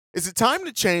Is it time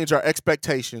to change our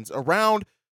expectations around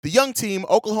the young team,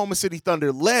 Oklahoma City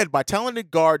Thunder, led by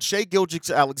talented guard Shai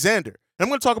Gilgeous-Alexander? And I'm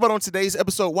going to talk about on today's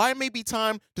episode why it may be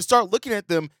time to start looking at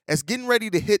them as getting ready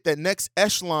to hit that next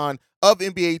echelon of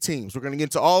NBA teams. We're going to get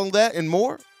into all of that and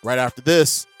more right after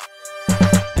this.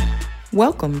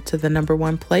 Welcome to the number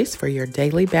one place for your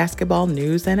daily basketball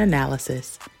news and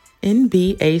analysis,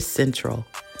 NBA Central.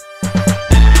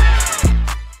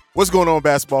 What's going on,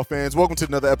 basketball fans? Welcome to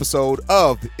another episode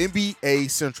of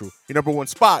NBA Central, your number one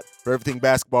spot for everything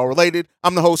basketball related.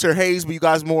 I'm the host here, Hayes, but you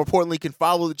guys more importantly can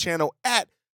follow the channel at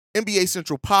NBA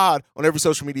Central Pod on every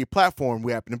social media platform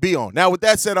we happen to be on. Now, with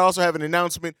that said, I also have an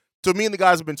announcement. So me and the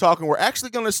guys have been talking. We're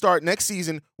actually going to start next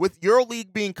season with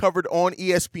EuroLeague being covered on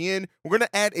ESPN. We're going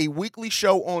to add a weekly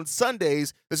show on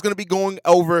Sundays that's going to be going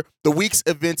over the week's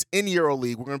events in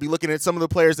EuroLeague. We're going to be looking at some of the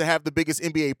players that have the biggest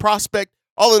NBA prospect,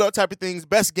 all of that type of things,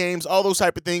 best games, all those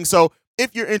type of things. So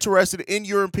if you're interested in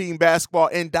European basketball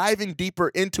and diving deeper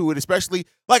into it, especially,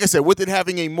 like I said, with it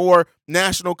having a more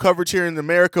national coverage here in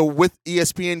America with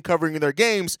ESPN covering their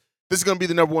games, this is going to be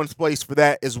the number one place for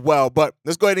that as well. But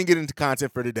let's go ahead and get into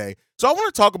content for today. So I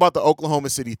want to talk about the Oklahoma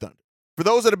City Thunder. For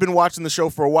those that have been watching the show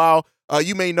for a while,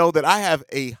 you may know that I have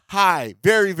a high,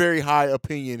 very, very high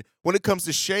opinion when it comes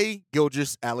to Shai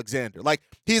Gilgeous-Alexander. Like,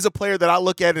 he's a player that I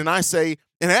look at and I say,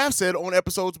 and I have said on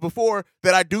episodes before,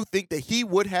 that I do think that he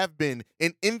would have been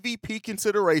an MVP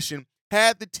consideration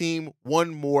had the team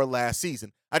won more last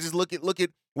season. I just look at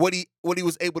what he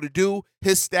was able to do,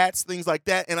 his stats, things like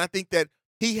that, and I think that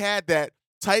he had that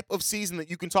type of season that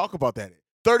you can talk about that in.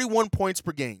 31 points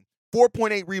per game,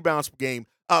 4.8 rebounds per game,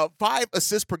 5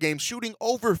 assists per game, shooting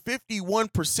over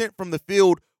 51% from the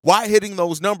field while hitting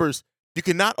those numbers. You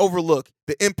cannot overlook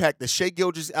the impact that Shai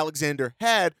Gilgeous-Alexander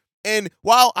had. And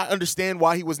while I understand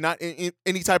why he was not in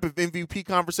any type of MVP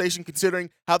conversation, considering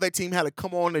how that team had to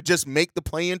come on to just make the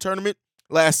play-in tournament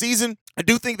last season, I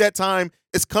do think that time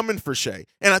is coming for Shai.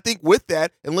 And I think with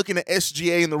that, and looking at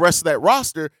SGA and the rest of that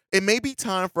roster, it may be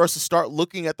time for us to start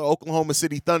looking at the Oklahoma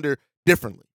City Thunder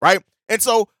differently, right? And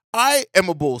so I am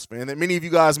a Bulls fan that many of you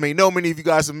guys may know. Many of you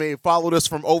guys may have followed us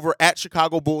from over at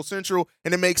Chicago Bulls Central,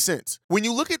 and it makes sense. When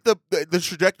you look at the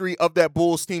trajectory of that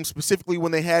Bulls team, specifically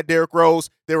when they had Derrick Rose,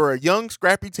 they were a young,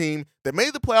 scrappy team that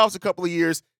made the playoffs a couple of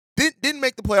years, didn't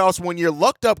make the playoffs one year,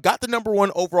 lucked up, got the number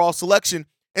one overall selection,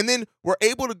 and then were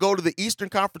able to go to the Eastern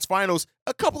Conference Finals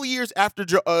a couple of years after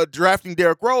drafting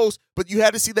Derrick Rose. But you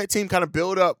had to see that team kind of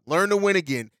build up, learn to win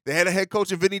again. They had a head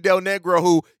coach in Vinny Del Negro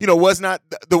who, was not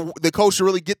the coach to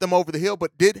really get them over the hill,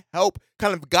 but did help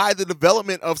kind of guide the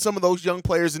development of some of those young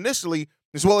players initially,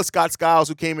 as well as Scott Skiles,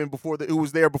 who came in who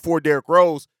was there before Derrick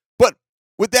Rose. But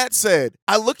with that said,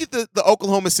 I look at the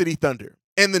Oklahoma City Thunder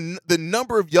and the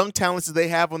number of young talents that they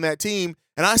have on that team,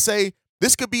 and I say,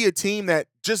 this could be a team that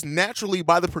just naturally,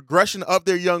 by the progression of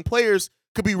their young players,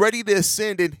 could be ready to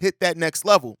ascend and hit that next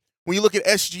level. When you look at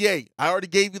SGA, I already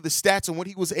gave you the stats on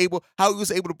how he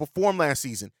was able to perform last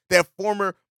season. They have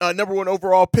former number one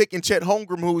overall pick in Chet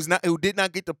Holmgren, who did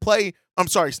not get to play.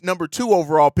 Number two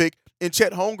overall pick in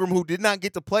Chet Holmgren, who did not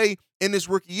get to play in this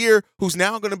rookie year, who's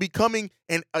now going to be coming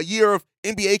in a year of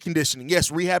NBA conditioning. Yes,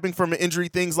 rehabbing from an injury,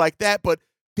 things like that, but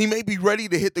he may be ready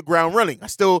to hit the ground running. I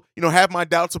still, have my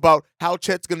doubts about how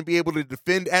Chet's going to be able to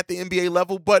defend at the NBA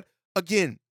level. But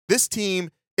again, this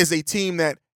team is a team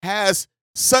that has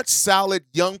such solid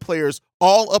young players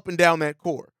all up and down that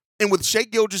core. And with Shai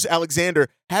Gilgeous-Alexander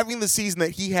having the season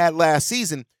that he had last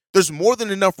season, there's more than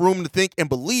enough room to think and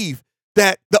believe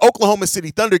that the Oklahoma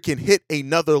City Thunder can hit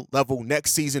another level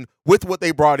next season with what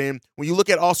they brought in. When you look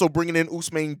at also bringing in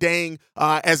Ousmane Deng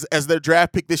as their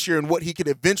draft pick this year and what he could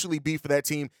eventually be for that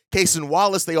team, Cason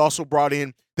Wallace they also brought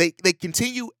in. They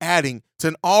continue adding to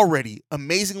an already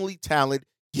amazingly talented,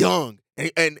 young,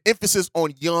 and emphasis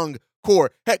on young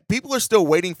core. Heck, people are still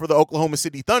waiting for the Oklahoma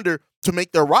City Thunder to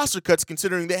make their roster cuts,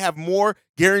 considering they have more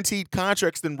guaranteed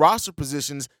contracts than roster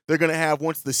positions they're going to have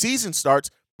once the season starts,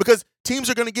 because teams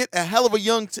are going to get a hell of a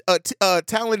young,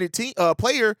 talented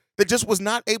player that just was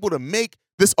not able to make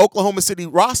this Oklahoma City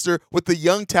roster with the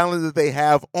young talent that they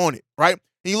have on it, right?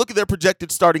 And you look at their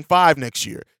projected starting five next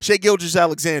year: Shai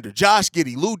Gilgeous-Alexander, Josh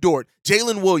Giddey, Lou Dort,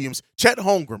 Jalen Williams, Chet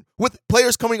Holmgren, with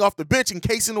players coming off the bench in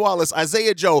Cason Wallace,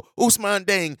 Isaiah Joe, Ousmane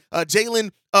Deng,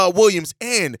 Jalen Williams,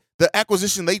 and the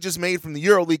acquisition they just made from the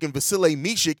EuroLeague and Vasilije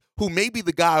Micic, who may be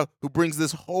the guy who brings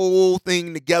this whole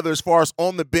thing together as far as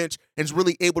on the bench and is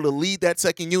really able to lead that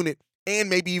second unit and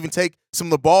maybe even take some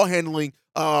of the ball handling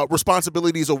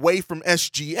responsibilities away from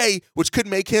SGA, which could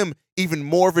make him even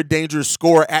more of a dangerous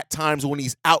scorer at times when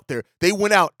he's out there. They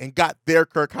went out and got their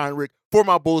Kirk Hinrich for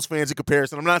my Bulls fans in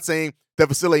comparison. I'm not saying that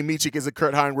Vasilije Micic is a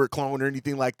Kurt Hinrich clone or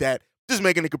anything like that. Just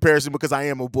making a comparison because I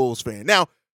am a Bulls fan. Now,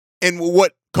 and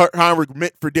what Kurt Heinrich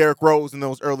meant for Derrick Rose in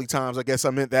those early times, I guess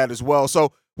I meant that as well.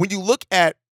 So when you look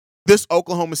at this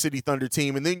Oklahoma City Thunder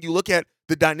team, and then you look at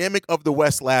the dynamic of the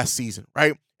West last season,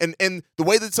 right? And the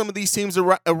way that some of these teams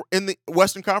are in the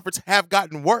Western Conference have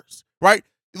gotten worse, right?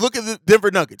 Look at the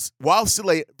Denver Nuggets. While still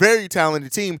a very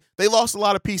talented team, they lost a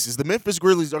lot of pieces. The Memphis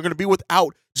Grizzlies are going to be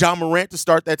without John Morant to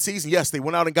start that season. Yes, they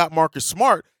went out and got Marcus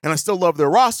Smart, and I still love their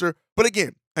roster. But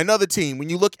again, another team, when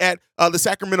you look at the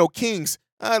Sacramento Kings,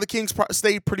 the Kings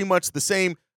stayed pretty much the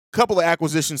same. Couple of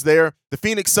acquisitions there. The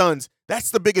Phoenix Suns, that's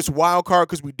the biggest wild card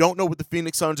because we don't know what the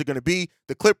Phoenix Suns are going to be.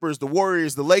 The Clippers, the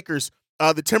Warriors, the Lakers,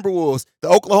 the Timberwolves, the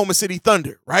Oklahoma City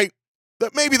Thunder, right?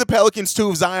 Maybe the Pelicans,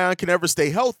 too, if Zion can ever stay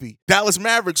healthy. Dallas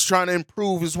Mavericks trying to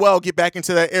improve as well, get back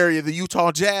into that area. The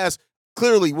Utah Jazz,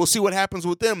 clearly, we'll see what happens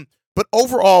with them. But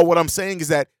overall, what I'm saying is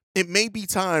that it may be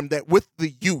time that with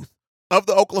the youth of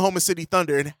the Oklahoma City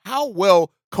Thunder and how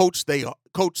well coached they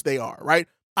are, right?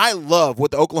 I love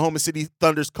what the Oklahoma City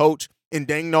Thunder's coach in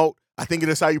Daigneault, I think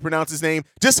that's how you pronounce his name,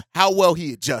 just how well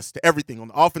he adjusts to everything on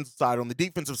the offensive side, on the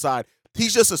defensive side.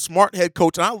 He's just a smart head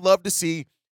coach, and I love to see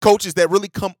coaches that really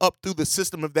come up through the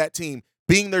system of that team,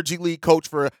 being their G League coach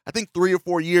for, I think, 3 or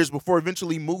 4 years before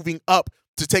eventually moving up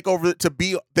to take over to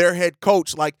be their head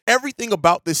coach. Like, everything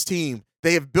about this team,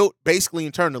 they have built basically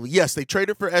internally. Yes, they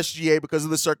traded for SGA because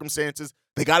of the circumstances.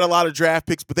 They got a lot of draft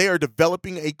picks, but they are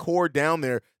developing a core down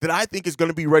there that I think is going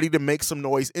to be ready to make some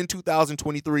noise in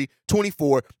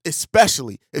 2023-24,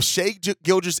 especially if Shai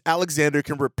Gilgeous-Alexander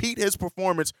can repeat his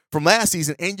performance from last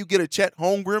season and you get a Chet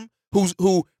Holmgren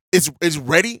who is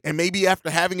ready, and maybe after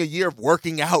having a year of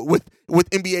working out with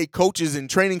NBA coaches and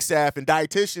training staff and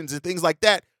dietitians and things like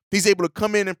that, he's able to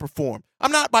come in and perform.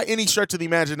 I'm not by any stretch of the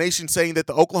imagination saying that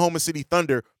the Oklahoma City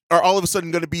Thunder are all of a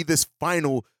sudden going to be this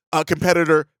final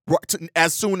competitor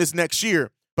as soon as next year.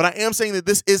 But I am saying that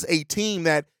this is a team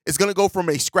that is going to go from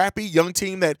a scrappy young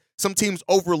team that some teams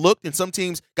overlooked and some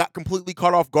teams got completely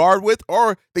caught off guard with,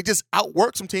 or they just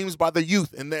outwork some teams by their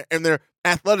youth and their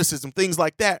athleticism, things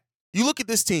like that. You look at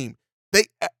this team, they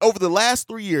over the last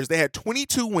 3 years, they had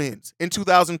 22 wins in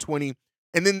 2020,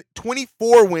 and then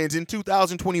 24 wins in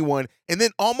 2021, and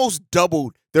then almost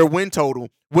doubled their win total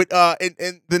with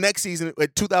in the next season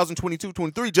at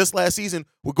 2022-23, just last season,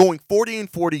 we're going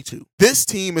 40-42. This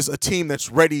team is a team that's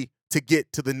ready to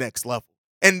get to the next level.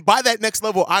 And by that next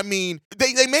level, I mean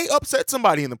they may upset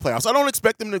somebody in the playoffs. I don't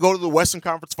expect them to go to the Western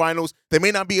Conference Finals. They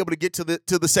may not be able to get to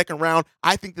the second round.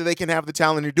 I think that they can have the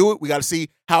talent to do it. We got to see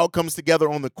how it comes together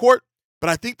on the court. But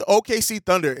I think the OKC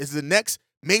Thunder is the next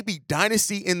maybe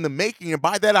dynasty in the making. And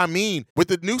by that, I mean, with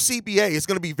the new CBA, it's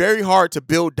going to be very hard to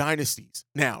build dynasties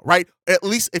now, right? At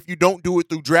least if you don't do it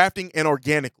through drafting and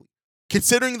organically.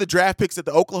 Considering the draft picks that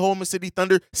the Oklahoma City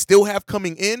Thunder still have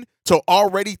coming in to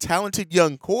already talented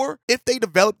young core, if they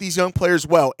develop these young players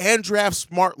well and draft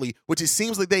smartly, which it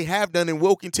seems like they have done and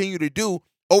will continue to do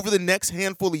over the next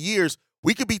handful of years,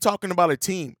 we could be talking about a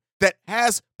team that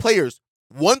has players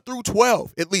 1 through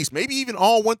 12, at least, maybe even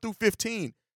all 1 through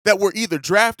 15, that were either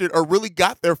drafted or really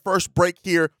got their first break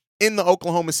here in the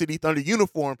Oklahoma City Thunder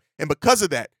uniform. And because of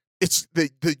that, it's the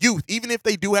youth, even if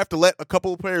they do have to let a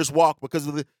couple of players walk because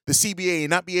of the CBA and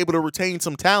not be able to retain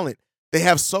some talent, they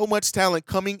have so much talent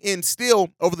coming in still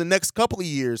over the next couple of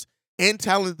years and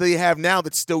talent that they have now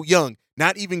that's still young,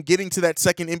 not even getting to that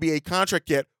second NBA contract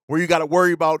yet where you got to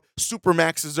worry about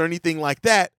supermaxes or anything like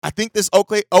that. I think this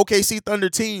OKC Thunder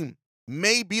team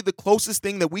may be the closest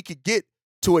thing that we could get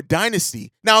to a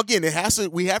dynasty. Now, again,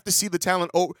 we have to see the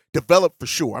talent develop for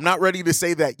sure. I'm not ready to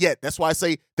say that yet. That's why I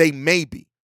say they may be.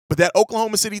 But that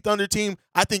Oklahoma City Thunder team,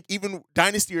 I think even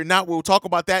dynasty or not, we'll talk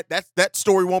about that. That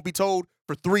story won't be told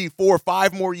for 3, 4,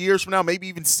 5 more years from now, maybe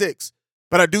even 6.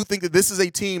 But I do think that this is a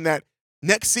team that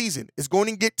next season is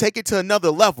going to take it to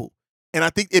another level. And I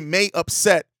think it may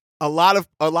upset a lot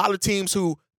of teams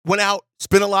who went out,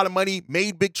 spent a lot of money,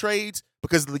 made big trades,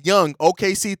 because the young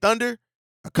OKC Thunder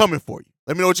are coming for you.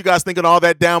 Let me know what you guys think of all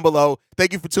that down below.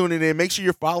 Thank you for tuning in. Make sure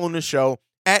you're following the show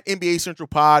at NBA Central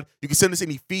Pod. You can send us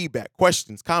any feedback,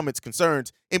 questions, comments,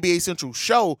 concerns, NBA Central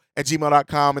Show at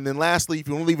gmail.com. And then lastly, if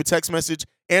you want to leave a text message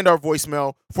and our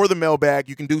voicemail for the mailbag,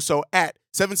 you can do so at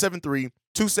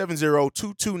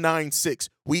 773-270-2296.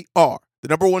 We are the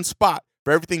 #1 spot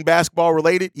for everything basketball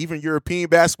related, even European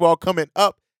basketball coming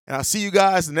up. And I'll see you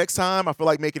guys the next time I feel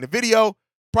like making a video,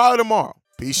 probably tomorrow.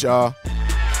 Peace, y'all.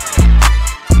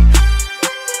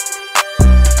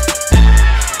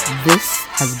 This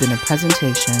has been a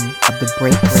presentation of the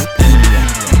Break